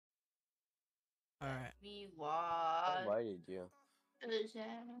Alright. Me I what? invited you. Is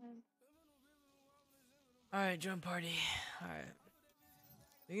that? Alright, jump party. Alright.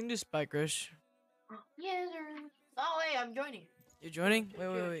 You can do spike rush. Yes, sir. Oh wait, I'm joining. You're joining? Do Wait, it,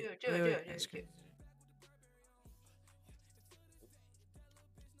 wait, do wait. it, do it, Wait, do wait. it, do That's it, do good. it.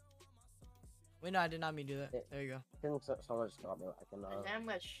 Wait, no, I did not mean to do that. Yeah. There you go. I think someone just got me. I can. Damn,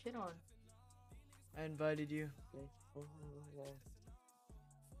 got shit on. I invited you.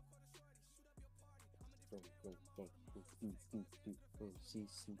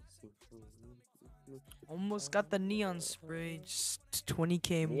 Almost got the neon spray. Just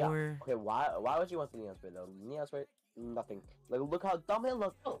 20k Yeah. more. Okay, why would you want the neon spray though? Neon spray, nothing. Like look how dumb it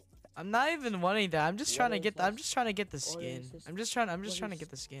looks. Oh, I'm not even wanting that. I'm just What trying to is get. I'm this? just trying to get the What skin. is this? I'm just trying to is- get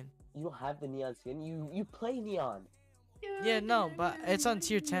the skin. you don't have the neon skin. You play neon. Yeah, no, but it's on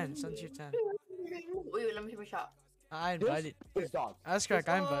tier 10. It's on tier 10. Wait, let me take a shot. I invited. This is dog. That's correct.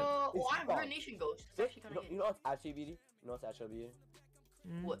 I invited. Oh, It's I'm dog. her nation ghost. It's This, actually kind of you know what's actually beauty? You know what's actually beauty?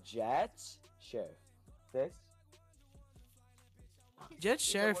 Mm. What? Jet Sheriff. This. Jet It's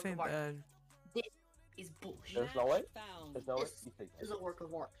a Sheriff work of ain't art. bad. Is bullshit. There's no way. There's no way. This You think is a work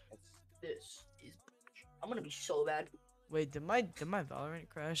of art. it's- This is bullshit. I'm gonna be so bad. Wait, did my Valorant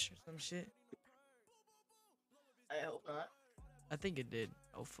crash or some shit? I hope not. I think it did.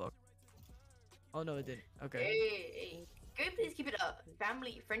 Oh fuck. Oh no, it didn't. Okay. Hey, can we please keep it a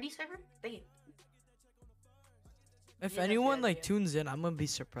family friendly server? Thank you. If Yeah, anyone yeah, like yeah. tunes in, I'm gonna be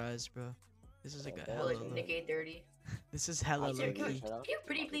surprised, bro. This is like a Yeah, hella Like low. Nick 830. This is hella I'll low take Can it. key. Shut up. you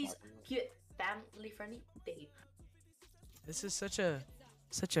pretty I'll be please talking. keep it family friendly? Thank you. This is such a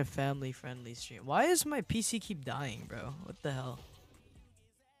family friendly stream. Why does my PC keep dying, bro? What the hell?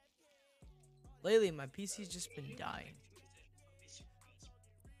 Lately, my PC's just been dying.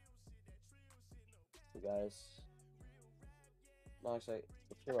 You guys. No, actually,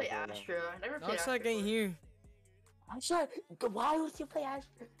 if you're Play right now. Astra. I never No, played it's Astra. not getting here. Astra, why would you play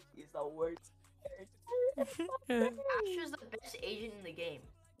Astra? He's the worst. Astra's the best agent in the game.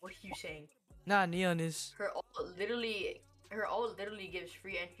 What are you saying? Nah, Neon is. Her ult literally gives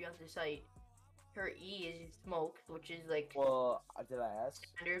free entry onto the site. Her E is smoke, which is like Well, did I ask?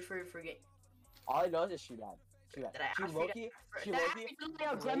 standard for game. All I know is she bad. She bad. Did I She ask you Loki. She Loki.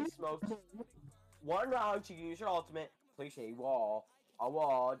 Really smoked. One round, she can use her ultimate. Place a wall. A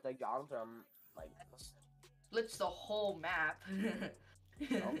wall. Like down from like. Splits the whole map.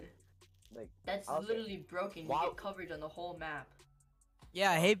 Like That's I'll say- literally broken. You Wow. get coverage on the whole map.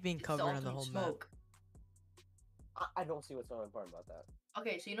 Yeah, I hate being It's covered on the ultimate whole map. smoke. I don't see what's so important about that.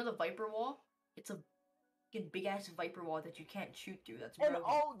 Okay, so you know the Viper wall? It's a fucking big ass Viper wall that you can't shoot through. That's And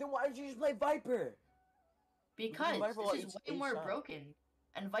broken. then why did you just play Viper? Because Viper wall this is each- way each more side. broken.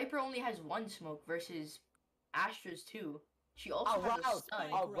 And Viper only has one smoke versus Astra's two. She also has a Around,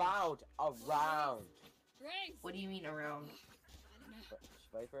 stun. around. What do you mean around?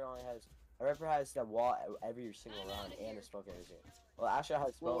 Viper has the wall every single round and a smoke every single. Well, Astra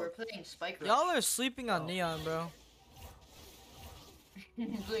has Well, we're both. playing Spike Rush. Y'all are sleeping on Oh. Neon, bro.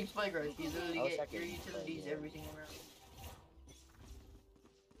 He's playing Spike Rush. You literally I was get checking. your utilities Yeah. every single round.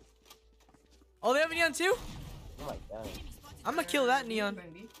 Oh, they have a Neon too? Oh my god. I'm gonna kill that Neon.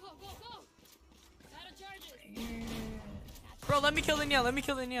 Bro, let me kill the Neon. Let me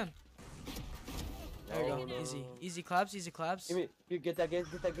kill the Neon. There we go. No, Easy. no. Easy claps. Easy claps. Give me, you get that, get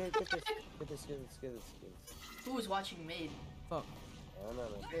this, get this. Who was watching mid? Fuck. No.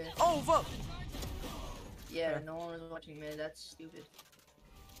 Yeah, Oh, fuck. yeah, Okay. no one was watching mid. That's stupid.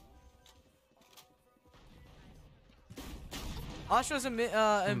 Astra's in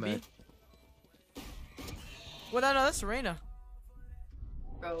MB. Well, no, that's Reina.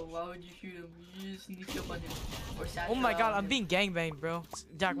 Bro, why would you shoot him? You just sneak up on him. Or Oh my god, satchel I'm being gangbanged, bro.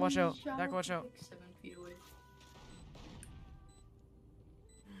 Dak, watch out. Dak, watch out. Like 7 feet away.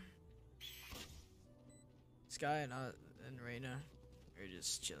 Sky and Reina are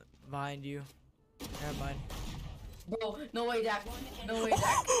just chilling behind you. Never mind. Bro, no way, Dak. No way,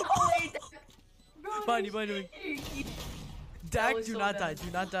 Dak. No way, Dak. Bro, Behind you, behind you. That Dak, was do so not bad. die.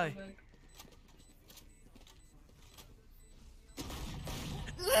 Do not die.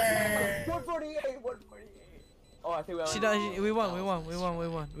 148. Oh, I think we She won. died. We won. We won. We won. We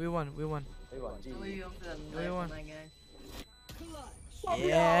won. We won. We won. We won. No way GG. you go for that We knife won. on that guy.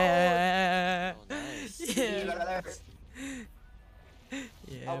 Yeah. Oh, nice. Yeah.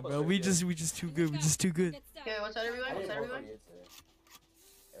 Yeah, bro. We just too good. We just too good. Okay, what's that, everyone? I What's didn't that, work on everyone? you today.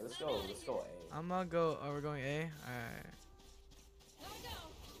 Yeah, let's go. A. I'm gonna go. Oh, we're going A. Alright.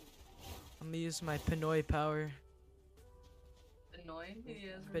 I'm gonna use my Pinoy power. Annoying? Yes.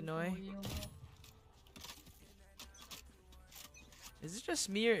 Pinoy? Is it just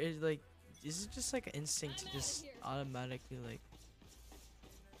me or is like is it just like an instinct to just automatically like?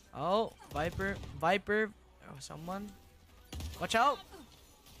 Oh, Viper. Oh, someone. Watch out.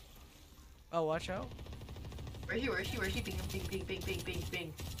 Oh, watch out. Where is she? Bing, bing, bing, bing, bing, bing,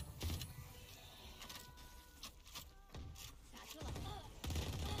 bing.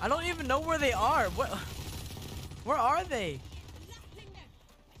 I don't even know where they are. What? Where are they?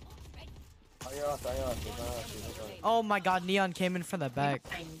 Oh my God! Neon came in from the back.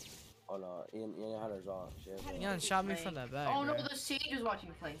 Oh no, Ian had his off. Neon shot me from the back. Oh no, bro. the Sage was watching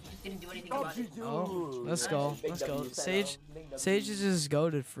me play. He didn't do anything about it. Oh, let's go. Big Let's go. W, Sage Big W. Sage is just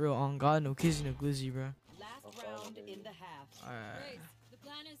goaded for real. On God, no kizzy, no glizzy, bro. Last round in the half. Alright. The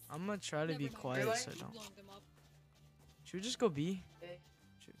plan is I'm gonna try to be never mind. quiet Everybody? so I don't. Blowing them up. Should we just go B? Okay.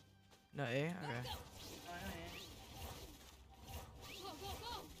 No, A? Okay. Oh, yeah. Go, go,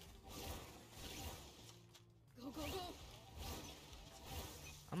 go. Go, go, go.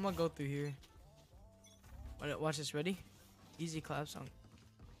 I'm gonna go through here. Watch this, ready? Easy claps on.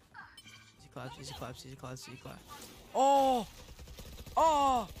 Easy claps, easy claps, easy claps, easy claps. Oh!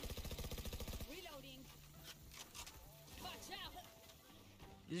 Oh! Reloading. Watch out.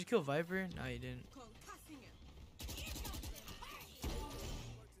 Did you kill Viper? No, you didn't. Concussing it.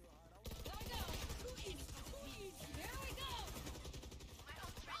 There we go. There we go.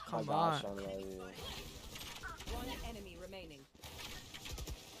 Come My on. gosh, I love you. One enemy remaining.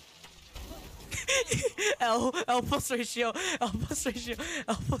 L plus ratio, L plus ratio,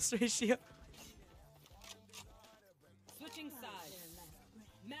 L plus ratio. Switching sides.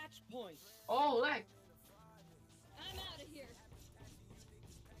 Match point. Oh, lag. I'm out of here.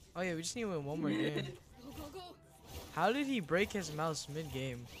 Oh yeah, we just need to win one more game. Go, go, go. How did he break his mouse mid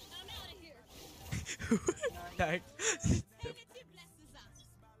game? I'm out of here. Like,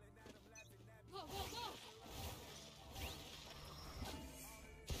 Go, go, go.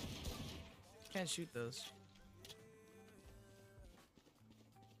 can't shoot those.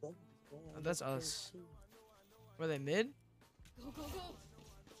 Oh, that's us. Were they mid? Go, go, go.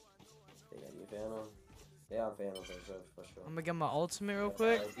 They got you Phantom. They have Phantom for sure. I'm gonna get my ultimate real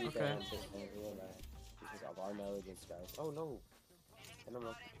quick. Okay. Because of our knowledge against guys. Oh no. And I'm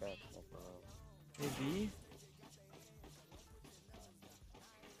not trash. Maybe.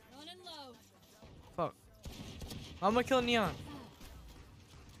 Running low. Fuck. I'm gonna kill Neon.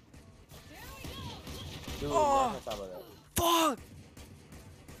 There we go. Dude, Oh. on top of that. Fuck!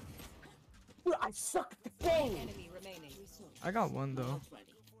 Dude, I suck at the game. Enemy remaining. I got one though.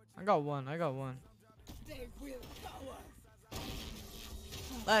 I got one. They will power.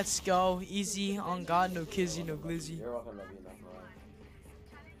 Let's go. Easy. On God, no kizzy, no glizzy. You're welcome to be enough,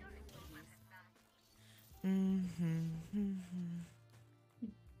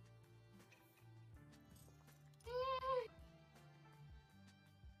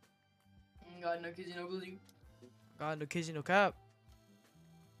 God, no kizzy, no glizzy. God, no kizzy, no cap.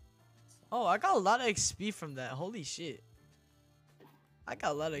 Oh, I got a lot of XP from that. Holy shit. I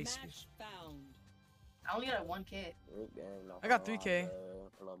got a lot of XP. Match found. I only got a 1K. I got 3K.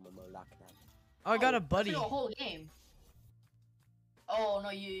 Oh, I got a buddy. That's a whole game. Oh no,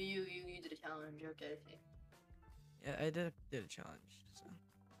 you did a challenge. Okay, I see. Yeah, I did a challenge. So.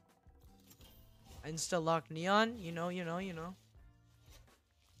 Insta lock Neon. You know.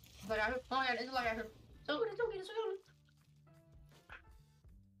 But I heard, it's like I heard. So good, so good, so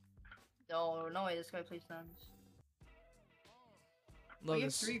good. No way, this guy plays Suns. Love We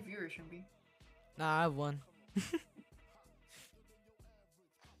have this. 3 viewers from me. Nah, I have one.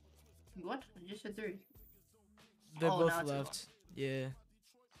 What? I just said 3. They Oh, now both it's left. Yeah.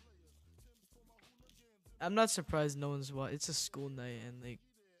 I'm not surprised no one's watching. It's a school night and like,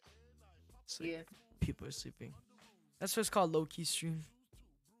 it's like Yeah. people are sleeping. That's what's called low key stream.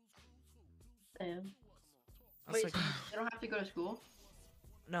 Damn. That's Wait, like, so you don't have to go to school?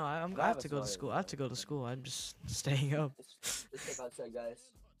 no, I I have have to a go to story, school. I have to go to school. I'm just staying up. Let's check outside, guys.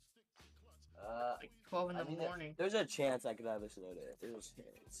 12 in I the mean, morning. there's a chance I could have a snow day. There's a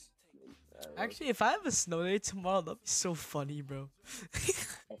chance. Actually, if I have a snow day tomorrow, that'd be so funny, bro.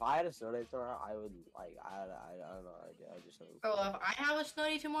 if I had a snow day tomorrow, I would like. I don't know. I just. Bro, if I have a snow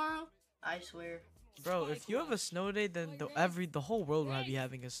day tomorrow, I swear. Bro, if you have a snow day, then the whole world will be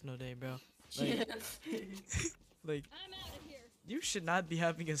having a snow day, bro. Like, like I'm out of here. you should not be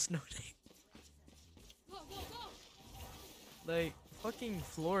having a snow day. Go, go, go. Like, fucking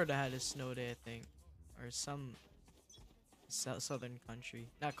Florida had a snow day, I think, or some southern country,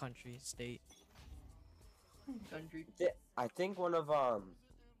 not country, state. Country. I think one of Gotta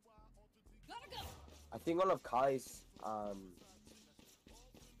go. I think one of Kai's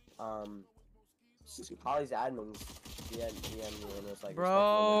Kai's admins He had me and was like,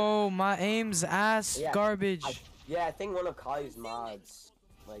 Bro, my aim's ass Yeah, garbage. I think one of Kali's mods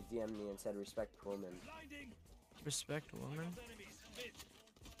like DM'd me and said respect women. Respect women.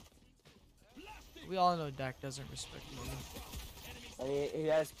 We all know Dak doesn't respect women. And he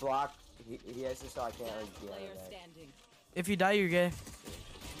has blocked. He has this so I can't like DM Player that. standing. If you die, you're gay.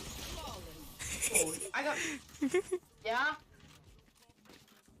 Oh, I got. Yeah.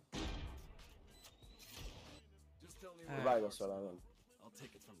 Goodbye, go slow down. I'll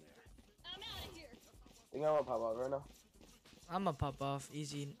take it from there. I'm out of here. Think I'm gonna pop out right now. I'ma pop off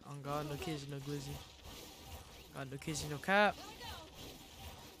easy. On God, no kids, no glizzy. God, no kids, no cap.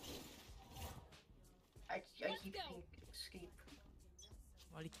 I keep hitting escape.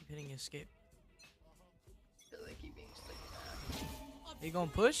 Why do you keep hitting escape? Because I keep being stuck in that. Are you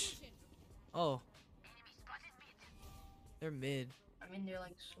gonna push? Oh. They're mid. I'm in there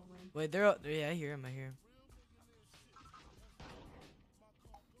like so many. Wait, they're up. Yeah, I hear him. I hear him.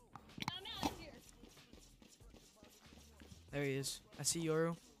 I'm out of here. There he is. I see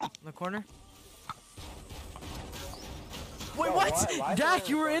Yoru in the corner. Wait, Bro, what? why Dak, is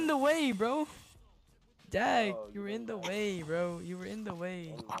you there were a in the way, bro. Dak, Oh, you were you in the went back. way, bro. You were in the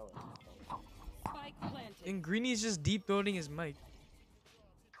way. Spike planted. And Greeny's just deep throating his mic.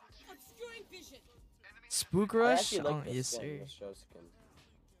 Obscuring vision. Spook I rush? actually like Oh, this yes, skin, sir. this show skin.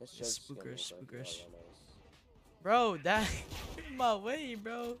 This show Spook skin rush, is, spook like, rush. really nice. Bro, Dak, in my way,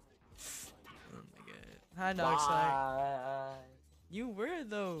 bro. Oh my god. Hi, Noxide. Bye. You were,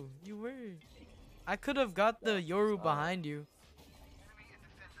 though. You were. I could have got the Yoru behind you.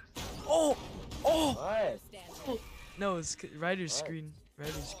 Oh! Oh! What? Standing. No, it's Ryder's What? screen.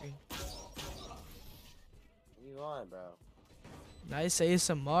 Ryder's screen. What do you want, bro? Nice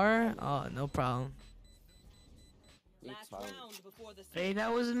ASMR? Oh, no problem. Eat Last time. round before the Hey,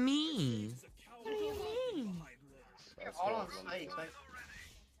 that was me. They're all on site. Like,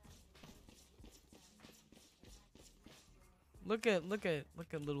 Look at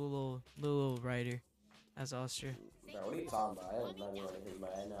little Ryder as Austria. Bro, what are you talking about? I have not even hit my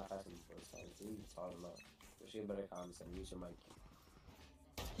head now. Passing the first time. What are you talking about? Wish you better comments and use your mic.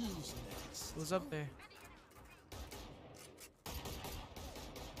 Who's up there?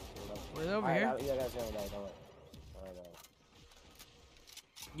 Wait, over Alright, here. You guys gonna die, don't worry. Alright,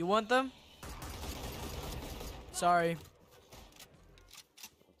 You want them? Sorry.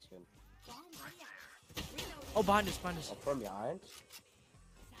 that's good. Oh, behind us, behind us. Oh, from behind?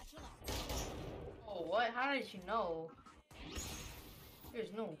 oh, what? How did you know?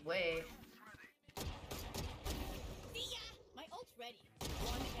 There's no way. My ult's ready.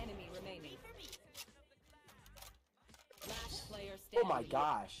 one enemy remaining. Last player Oh standing. my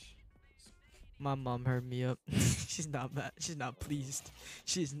gosh. My mom heard me up. She's not mad. She's not pleased.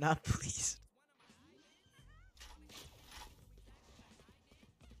 She's not pleased.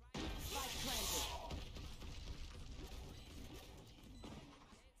 Spike planted.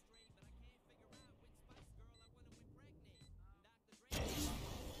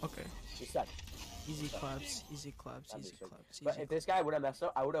 Okay. She said. Easy claps. Easy claps. That'd be Easy sick. claps. But Easy if this guy would have messed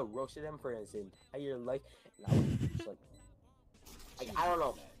up, I would have roasted him for his entire life. And I would just like, I don't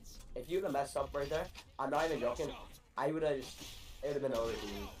know. If you would have messed up right there, I'm not even joking. I would have just, it would have been over to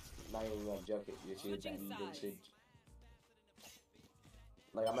you. Not even joking. You should, Switching you sides. should.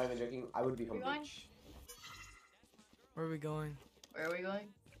 Like, I'm not even joking. I would become You going? rich. Where are we going? Where are we going?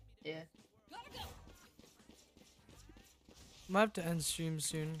 Yeah. Gotta go. I might have to end stream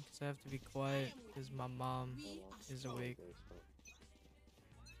soon because I have to be quiet because my mom is awake.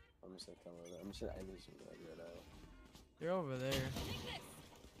 I'm just gonna come over. I'm just gonna end this right now. They're over there.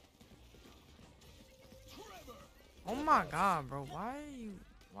 Oh my god, bro. Why are you.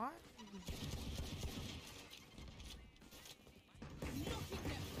 Why?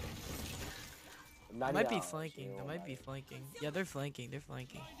 They might be flanking. They might be flanking. Yeah, they're flanking. They're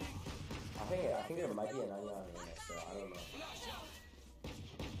flanking. I think there might be a 99 in there, so I don't know.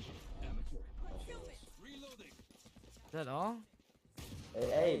 Is that all?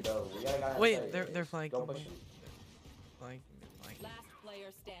 Hey, bro, we got a guy on Wait, site. they're flanking. Don't push him. Flanking. They're flanking. Last player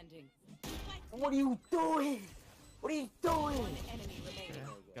standing. What are you doing? What are you doing? One enemy remaining.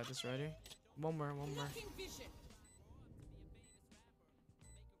 Okay, got this Ryder. One more. Blocking vision.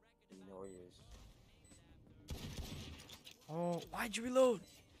 You know where he is. Oh, why'd you reload?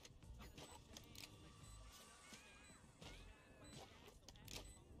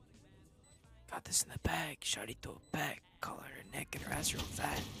 Got this in the bag. Shawty throw it back. Collar her neck and her ass real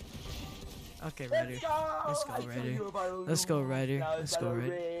fat. Okay, Ryder. Let's go, Ryder. Let's go, Ryder. Let's go, Ryder.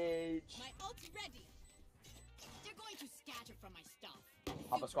 My ult's ready. They're going to scatter from my stuff.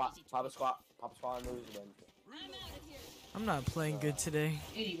 Pop a squat, pop a squat, pop a squat and lose again. I'm out of here. I'm not playing good today.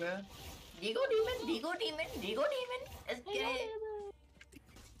 Easy, bro. Digo demon, Digo demon, Digo demon. Let's get it.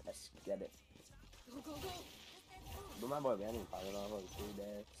 Let's get it. Go, go, go. But my boy Benny probably not like 3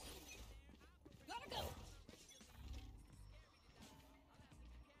 days. Gotta go.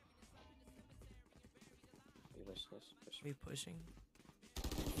 We push this. Push. Me pushing.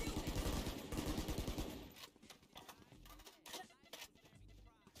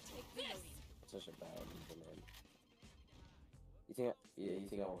 Take this. Such a bad man. You think? Yeah, you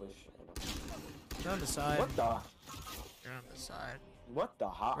think I'll push? They're on the side. What the? They're on the side. What the?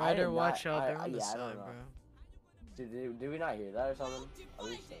 How? Ryder, watch out. They're on the I side, don't know. bro. Did we not hear that or something? At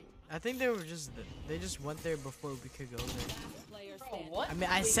least, I think they were just they just went there before we could go there. Player Bro, standing. what? I mean,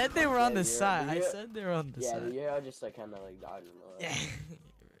 I said they were on the Yeah, side. I yeah. said they were on the yeah, side. you're just like kind of like dodging. Yeah.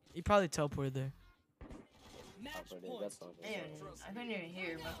 He probably teleported there. That's not good. I couldn't even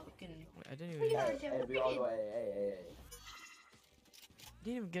hear my fucking. I didn't even. Yeah. Hey, we all go. Hey.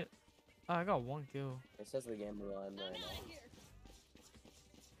 Didn't even get. Oh, I got 1 kill. It says the game we're on I'm right out now. of here.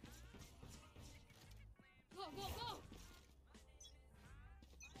 Go, go, go.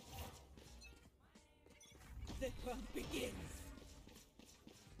 The hunt begins.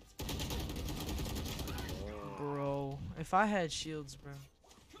 Bro, if I had shields, bro.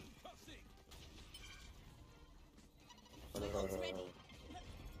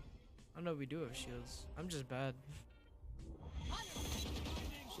 I know we do have shields. I'm just bad.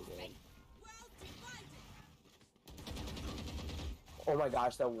 Oh my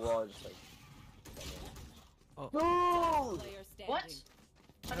gosh, that wall just like. Oh. Dude! Player standing. What?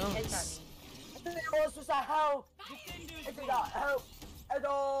 Somebody No. headshot me. I think it was just a help! I think that help! At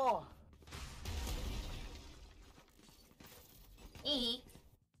all! Eee.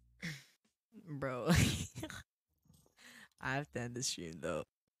 Bro. I have to end the stream though.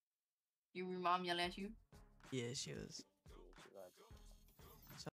 Your mom yelling at you? Yeah, she was.